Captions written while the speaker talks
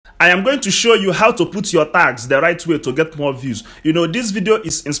I am going to show you how to put your tags the right way to get more views. You know, this video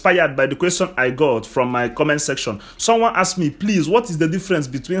is inspired by the question I got from my comment section. Someone asked me, please, what is the difference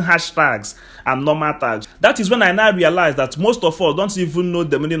between hashtags and normal tags? That is when I now realized that most of us don't even know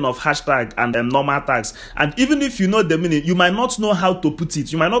the meaning of hashtag and normal tags. And even if you know the meaning, you might not know how to put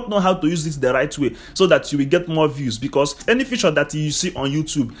it. You might not know how to use it the right way so that you will get more views, because any feature that you see on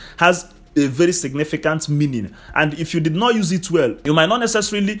YouTube has a very significant meaning, and if you did not use it well, you might not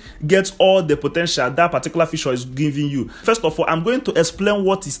necessarily get all the potential that particular feature is giving you. First of all, I'm going to explain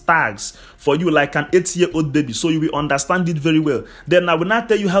what is tags for you like an 8-year-old baby, so you will understand it very well. Then I will now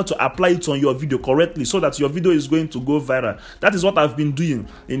tell you how to apply it on your video correctly so that your video is going to go viral. That is what I've been doing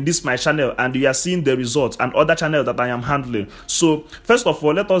in this my channel, and you are seeing the results and other channels that I am handling. So first of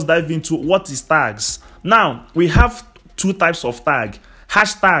all, let us dive into what is tags. Now we have two types of tag: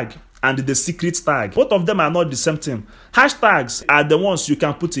 hashtag and the secret tag. Both of them are not the same thing. Hashtags are the ones you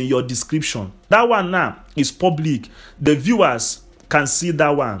can put in your description. That one now is public. The viewers can see that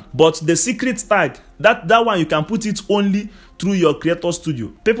one. But the secret tag, that one you can put it only through your creator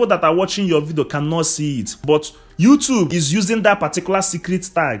studio. People that are watching your video cannot see it. But YouTube is using that particular secret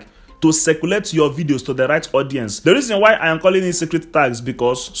tag to circulate your videos to the right audience. The reason why I am calling it secret tags,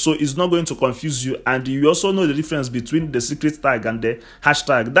 because so it's not going to confuse you, and you also know the difference between the secret tag and the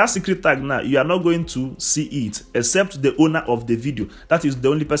hashtag. That secret tag now, you are not going to see it except the owner of the video. That is the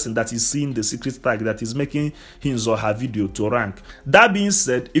only person that is seeing the secret tag that is making his or her video to rank. That being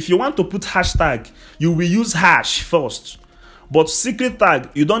said, if you want to put hashtag, you will use hash first. But secret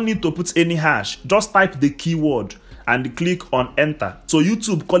tag, you don't need to put any hash. Just type the keyword and click on enter. So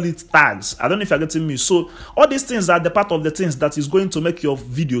YouTube call it tags. I don't know if you're getting me. So all these things are the part of the things that is going to make your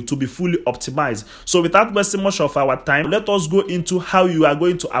video to be fully optimized. So without wasting much of our time, let us go into how you are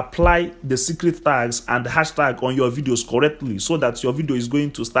going to apply the secret tags and the hashtag on your videos correctly, so that your video is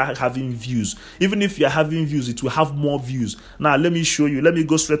going to start having views. Even if you're having views, it will have more views. Now let me show you. Let me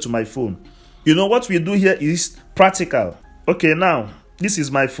go straight to my phone. You know what we do here is practical. Okay, now this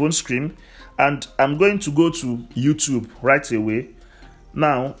is my phone screen, and I'm going to go to YouTube right away.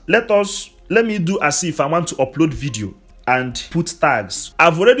 Now let me do as if I want to upload video and put tags.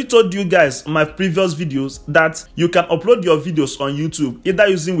 I've already told you guys in my previous videos that you can upload your videos on YouTube either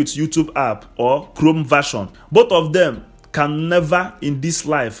using with YouTube app or Chrome version. Both of them can never in this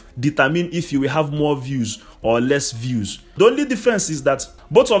life determine if you will have more views or less views. The only difference is that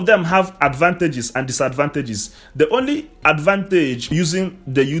both of them have advantages and disadvantages. The only advantage using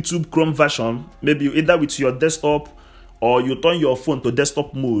the YouTube Chrome version, maybe either with your desktop or you turn your phone to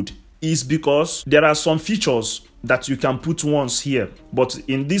desktop mode, is because there are some features that you can put once here, but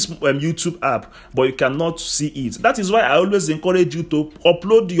in this YouTube app, but you cannot see it. That is why I always encourage you to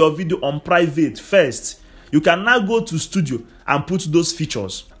upload your video on private first. You can now go to studio and put those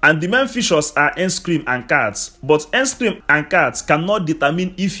features. And the main features are end screen and cards. But end screen and cards cannot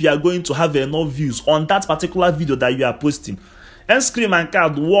determine if you are going to have enough views on that particular video that you are posting. End screen and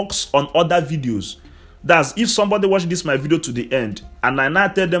card works on other videos. That's if somebody watch this my video to the end and I now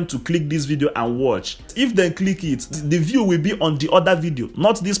tell them to click this video and watch. If they click it, the view will be on the other video,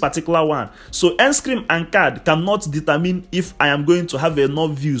 not this particular one. So end screen and card cannot determine if I am going to have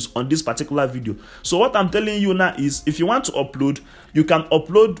enough views on this particular video. So what I'm telling you now is, if you want to upload, you can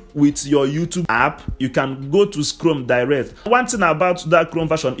upload with your YouTube app. You can go to Chrome direct. One thing about that Chrome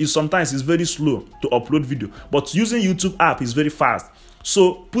version is sometimes it's very slow to upload video, but using YouTube app is very fast.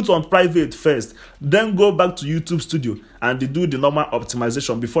 So put on private first, then go back to YouTube Studio and do the normal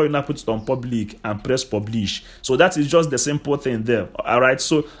optimization before you now put it on public and press publish. So that is just the simple thing there. Alright,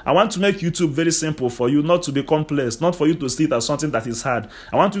 so I want to make YouTube very simple for you, not to be complex, not for you to see it as something that is hard.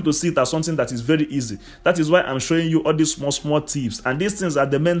 I want you to see it as something that is very easy. That is why I'm showing you all these small tips, and these things are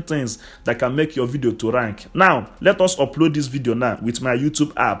the main things that can make your video to rank. Now let us upload this video now with my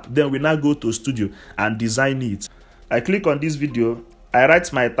YouTube app. Then we now go to studio and design it. I click on this video. I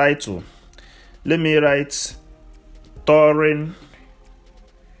write my title. Let me write touring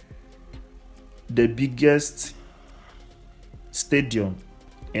the biggest stadium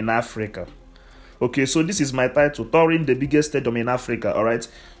in Africa. Okay, so this is my title, touring the biggest stadium in Africa. All right,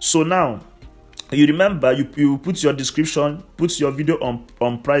 so now you remember you put your description, put your video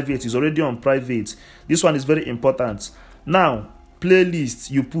on private. It's already on private. This one is very important. Now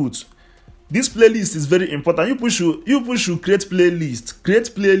playlist, you put. This playlist is very important. You should create playlist.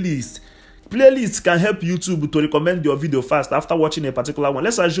 Create playlist. Playlist can help YouTube to recommend your video fast after watching a particular one.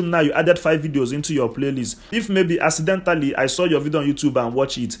 Let's assume now you added 5 videos into your playlist. If maybe accidentally I saw your video on YouTube and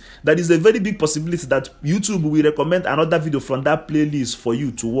watch it, that is a very big possibility that YouTube will recommend another video from that playlist for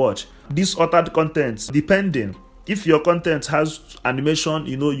you to watch. This authored content, depending If your content has animation,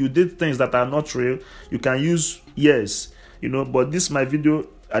 you know, you did things that are not real, you can use yes, you know, but this my video,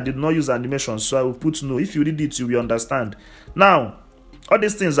 I did not use animation, so I will put no. If you read it, you will understand. Now, all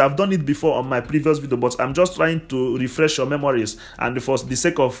these things, I've done it before on my previous video, but I'm just trying to refresh your memories, and for the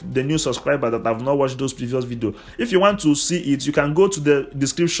sake of the new subscriber that have not watched those previous videos, if you want to see it, you can go to the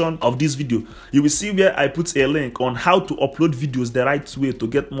description of this video. You will see where I put a link on how to upload videos the right way to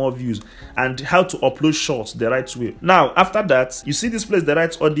get more views, and how to upload shorts the right way. Now, after that, you see this place, the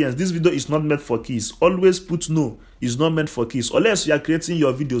right audience. This video is not meant for kids. Always put no. Is not meant for kids, unless you are creating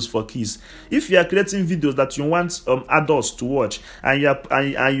your videos for kids. If you are creating videos that you want adults to watch, and you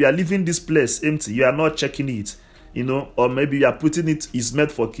are leaving this place empty, you are not checking it, you know, or maybe you are putting it is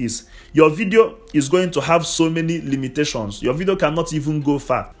meant for kids, your video is going to have so many limitations. Your video cannot even go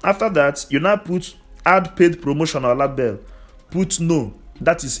far. After that, you now put add paid promotion or label. Put no.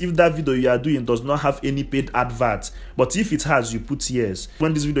 That is if that video you are doing does not have any paid advert. But if it has, you put yes.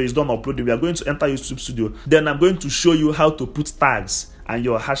 When this video is done uploading, we are going to enter YouTube Studio. Then I'm going to show you how to put tags and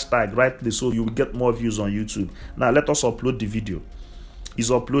your hashtag rightly, so you will get more views on YouTube. Now let us upload the video.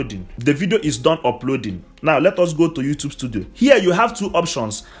 It's uploading. The video is done uploading. Now let us go to YouTube Studio. Here you have two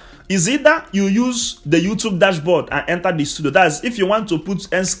options. Is either you use the YouTube dashboard and enter the studio. That's if you want to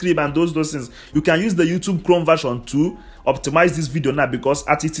put end script and those things. You can use the YouTube Chrome version to optimize this video now, because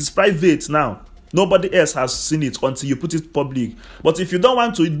as it is private now, nobody else has seen it until you put it public. But if you don't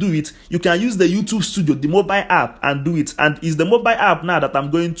want to do it, you can use the YouTube Studio, the mobile app, and do it. And it's the mobile app now that I'm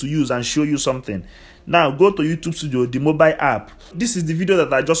going to use and show you something. Now go to YouTube Studio, the mobile app. This is the video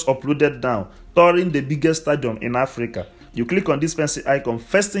that I just uploaded now, touring the biggest stadium in Africa. You click on this pencil icon.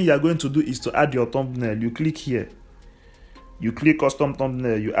 First thing you are going to do is to add your thumbnail. You click here. You click custom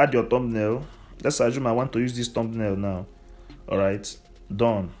thumbnail. You add your thumbnail. Let's assume I want to use this thumbnail now. All right,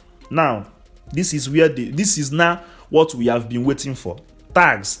 done. Now, this is where this is now what we have been waiting for.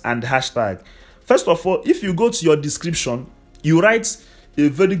 Tags and hashtag. First of all, if you go to your description, you write a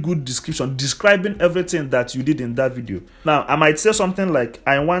very good description describing everything that you did in that video. Now, I might say something like,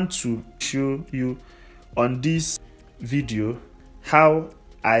 I want to show you on this video how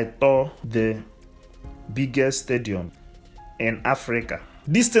I tour the biggest stadium in Africa.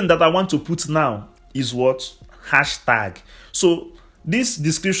 This thing that I want to put now is what? Hashtag. So this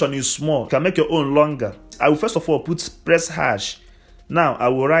description is small. You can make your own longer. I will first of all press hash. Now I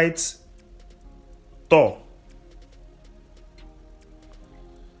will write tour.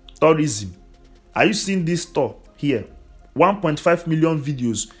 Tourism. Are you seeing this tour here? 1.5 million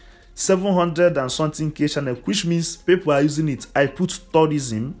videos. 700 and something K channel, which means people are using it. I put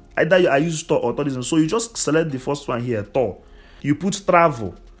tourism. Either I use tour or tourism. So you just select the first one here, tour. You put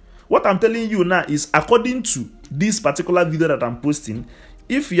travel. What I'm telling you now is, according to this particular video that I'm posting,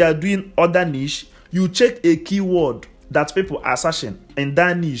 if you are doing other niche, you check a keyword that people are searching in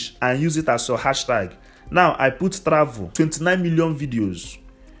that niche and use it as your hashtag. Now I put travel, 29 million videos,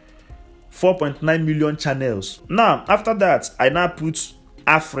 4.9 million channels. Now after that, I now put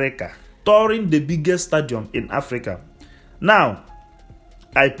Africa, touring the biggest stadium in Africa. Now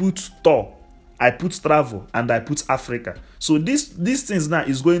I put tour, I put travel, and I put Africa. So these things now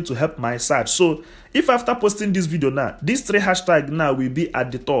is going to help my search. So if after posting this video now, these three hashtags now will be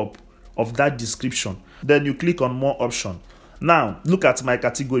at the top of that description. Then you click on more option. Now look at my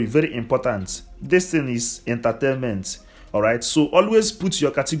category, very important. This thing is entertainment. All right, so always put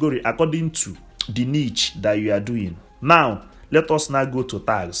your category according to the niche that you are doing. Now let us now go to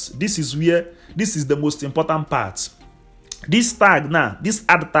tags. This is the most important part. This tag now, this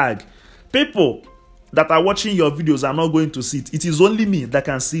add tag, people that are watching your videos are not going to see it. It is only me that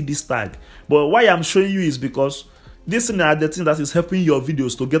can see this tag. But why I'm showing you is because this is the thing that is helping your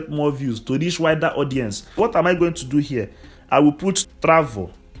videos to get more views, to reach wider audience. What am I going to do here? I will put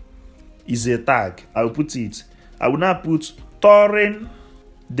travel is a tag. I will put it. I will now put touring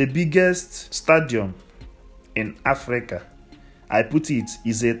the biggest stadium in Africa. I put it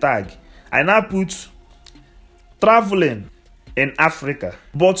is a tag. I now put traveling in Africa.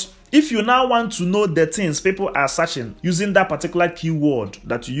 But if you now want to know the things people are searching using that particular keyword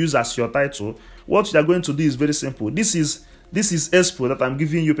that you use as your title, what you are going to do is very simple. This is expo that I'm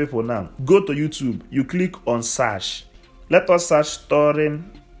giving you people now. Go to YouTube, you click on search. Let us search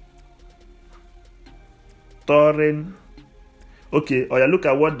touring. Okay, or look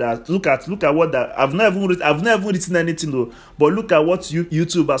at what that. Look at what that. I've never even written anything though. But look at what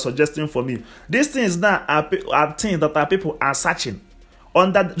YouTube are suggesting for me. These things now are things that people are searching.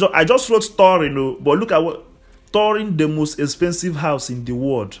 On that, I just wrote touring, but look at what touring, the most expensive house in the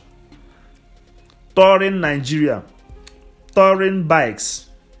world. Touring Nigeria, touring bikes,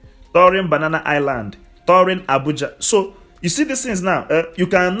 touring Banana Island, touring Abuja. So you see these things now. You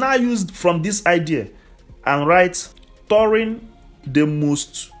can now use from this idea and write touring the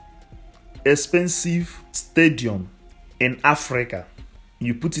most expensive stadium in Africa.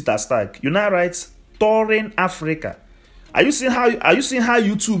 You put it as tag. You now write touring Africa. Are you seeing how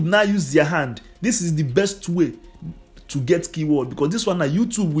YouTube now use their hand? This is the best way to get keyword, because this one now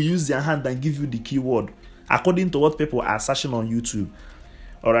YouTube will use their hand and give you the keyword according to what people are searching on YouTube.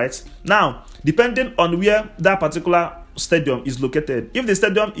 All right. Now, depending on where that particular stadium is located, if the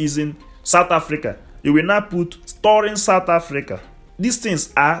stadium is in South Africa, you will now put touring South Africa. These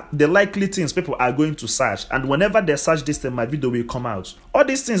things are the likely things people are going to search, and whenever they search this thing, my video will come out. All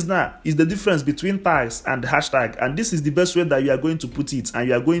these things now is the difference between tags and hashtag, and this is the best way that you are going to put it, and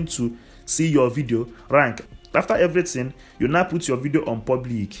you are going to see your video rank. After everything, you now put your video on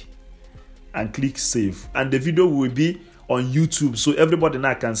public and click save, and the video will be on YouTube so everybody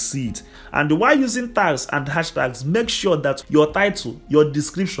now can see it. And while using tags and hashtags, make sure that your title, your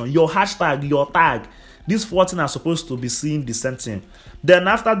description, your hashtag, your tag, these 14 are supposed to be seeing the same thing. Then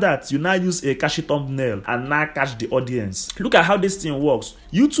after that, you now use a catchy thumbnail and now catch the audience. Look at how this thing works.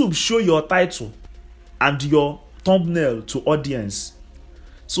 YouTube show your title and your thumbnail to audience.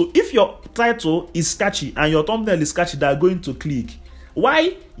 So if your title is catchy and your thumbnail is catchy, they are going to click.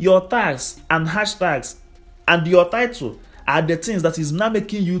 Why your tags and hashtags and your title are the things that is now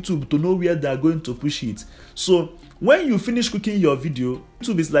making YouTube to know where they are going to push it. So when you finish cooking your video,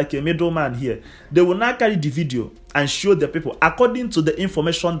 YouTube is like a middleman here. They will now carry the video and show the people according to the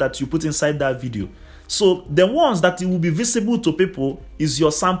information that you put inside that video. So the ones that it will be visible to people is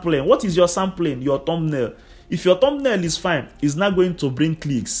your sampling. What is your sampling? Your thumbnail. If your thumbnail is fine, it's not going to bring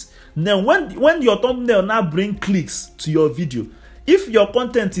clicks. Then when your thumbnail now bring clicks to your video, if your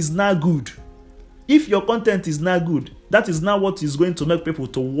content is not good, that is not what is going to make people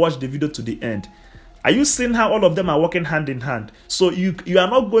to watch the video to the end. Are you seeing how all of them are working hand in hand? So you are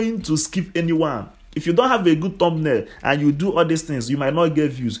not going to skip anyone. If you don't have a good thumbnail and you do all these things, you might not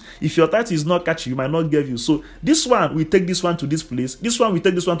get views. If your title is not catchy, you might not get views. So this one will take this one to this place. This one will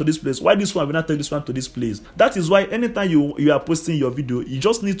take this one to this place. Why this one will not take this one to this place? That is why anytime you are posting your video, you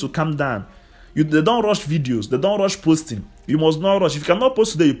just need to calm down. They don't rush videos. They don't rush posting. You must not rush. If you cannot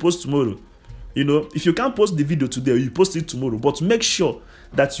post today, you post tomorrow. You know, if you can't post the video today, you post it tomorrow. But make sure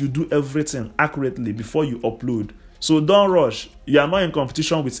that you do everything accurately before you upload. So don't rush. You are not in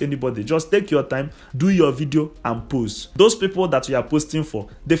competition with anybody. Just take your time, do your video and post. Those people that you are posting for,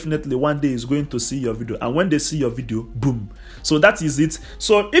 definitely one day is going to see your video. And when they see your video, boom. So that is it.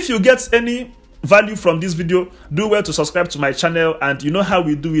 So if you get any value from this video, do well to subscribe to my channel. And you know how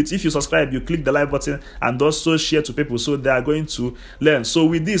we do it. If you subscribe, you click the like button and also share to people so they are going to learn. So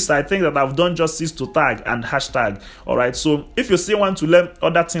with this, I think that I've done justice to tag and hashtag. All right, so if you still want to learn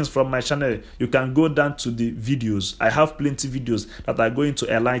other things from my channel, you can go down to the videos. I have plenty of videos that are going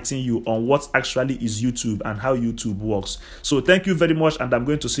to enlighten you on what actually is YouTube and how YouTube works. So thank you very much, and I'm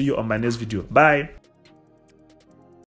going to see you on my next video. Bye.